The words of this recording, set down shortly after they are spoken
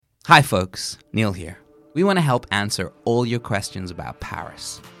Hi folks, Neil here. We want to help answer all your questions about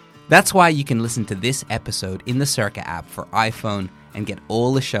Paris. That's why you can listen to this episode in the Cerca app for iPhone and get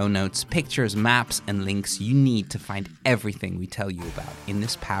all the show notes, pictures, maps, and links you need to find everything we tell you about in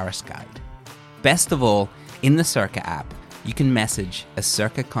this Paris guide. Best of all, in the Cerca app, you can message a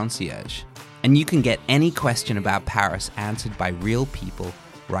Cerca concierge, and you can get any question about Paris answered by real people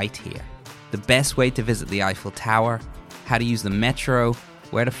right here. The best way to visit the Eiffel Tower, how to use the metro,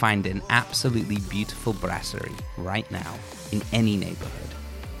 where to find an absolutely beautiful brasserie right now in any neighborhood.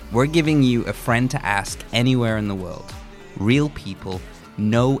 We're giving you a friend to ask anywhere in the world. Real people,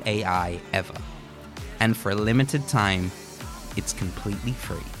 no AI ever. And for a limited time, it's completely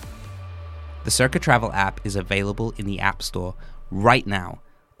free. The Cerca Travel app is available in the App Store right now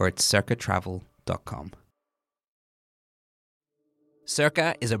or at cercatravel.com.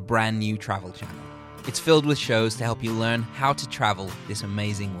 Cerca is a brand new travel channel. It's filled with shows to help you learn how to travel this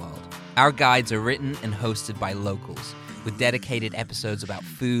amazing world. Our guides are written and hosted by locals, with dedicated episodes about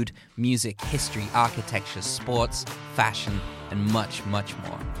food, music, history, architecture, sports, fashion, and much, much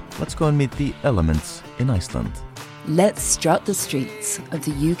more. Let's go and meet the elements in Iceland. Let's strut the streets of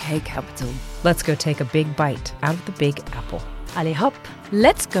the UK capital. Let's go take a big bite out of the Big Apple. Allez hop,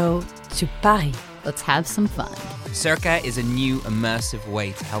 Let's go to Paris. let's have some fun. Cerca is a new immersive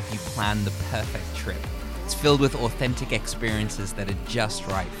way to help you plan the perfect trip. It's filled with authentic experiences that are just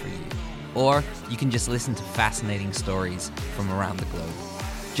right for you. Or you can just listen to fascinating stories from around the globe.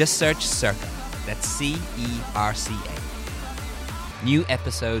 Just search Cerca, that's C-E-R-C-A. New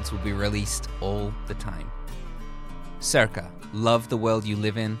episodes will be released all the time. Cerca, love the world you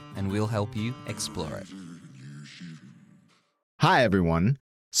live in, and we'll help you explore it. Hi everyone.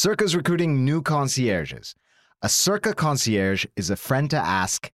 Cerca's recruiting new concierges. A Cerca concierge is a friend to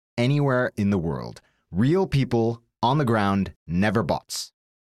ask anywhere in the world. Real people, on the ground, never bots.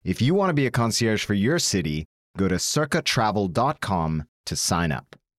 If you want to be a concierge for your city, go to cercatravel.com to sign up.